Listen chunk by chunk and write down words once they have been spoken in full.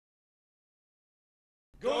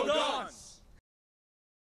Go Dons!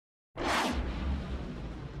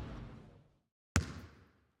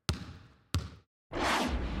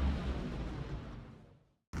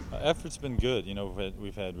 Effort's been good. You know,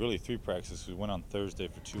 we've had really 3 practices. We went on Thursday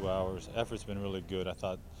for 2 hours. Effort's been really good. I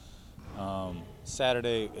thought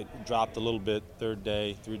Saturday it dropped a little bit, third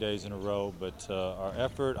day, 3 days in a row. But our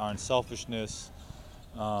effort, our unselfishness,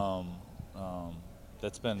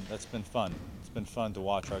 that's been fun. It's been fun to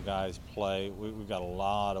watch our guys play. We've got a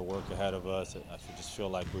lot of work ahead of us. I just feel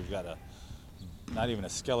like we've got not even a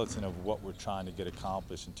skeleton of what we're trying to get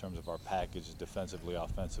accomplished in terms of our package defensively,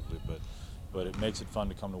 offensively, but it makes it fun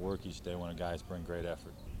to come to work each day when our guys bring great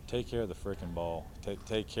effort. Take care of the frickin' ball.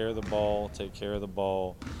 Take care of the ball. Take care of the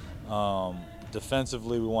ball.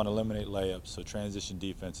 Defensively, we want to eliminate layups, so transition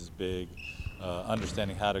defense is big.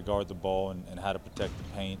 Understanding how to guard the ball and how to protect the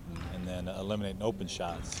paint, and then eliminating open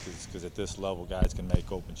shots, because at this level, guys can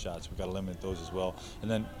make open shots. We've got to eliminate those as well.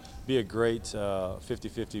 And then be a great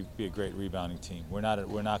 50-50, be a great rebounding team. We're not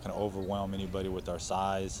going to overwhelm anybody with our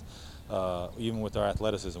size. Even with our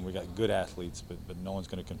athleticism, we got good athletes, but no one's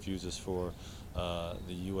going to confuse us for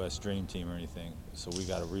the U.S. Dream Team or anything. So we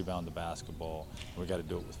got to rebound the basketball. We got to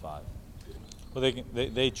do it with 5. Well,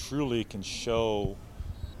 they truly can show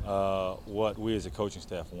what we as a coaching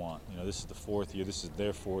staff want. You know, this is the 4th year. This is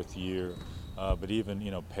their 4th year. But even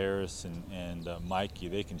Paris and Mikey,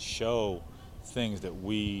 they can show things that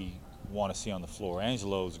we want to see on the floor.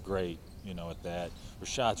 Angelo's great, at that.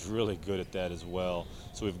 Rashad's really good at that as well.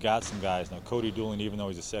 So we've got some guys now. Cody Dooling, even though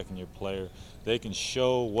he's a second-year player, they can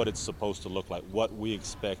show what it's supposed to look like, what we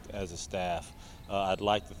expect as a staff. I'd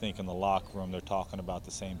like to think in the locker room they're talking about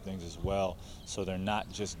the same things as well, so they're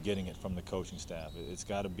not just getting it from the coaching staff. It's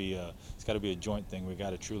got to be a joint thing. We've got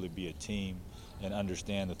to truly be a team and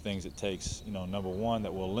understand the things it takes. Number one,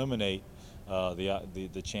 that will eliminate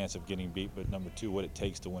the chance of getting beat, but number 2, what it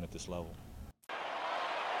takes to win at this level.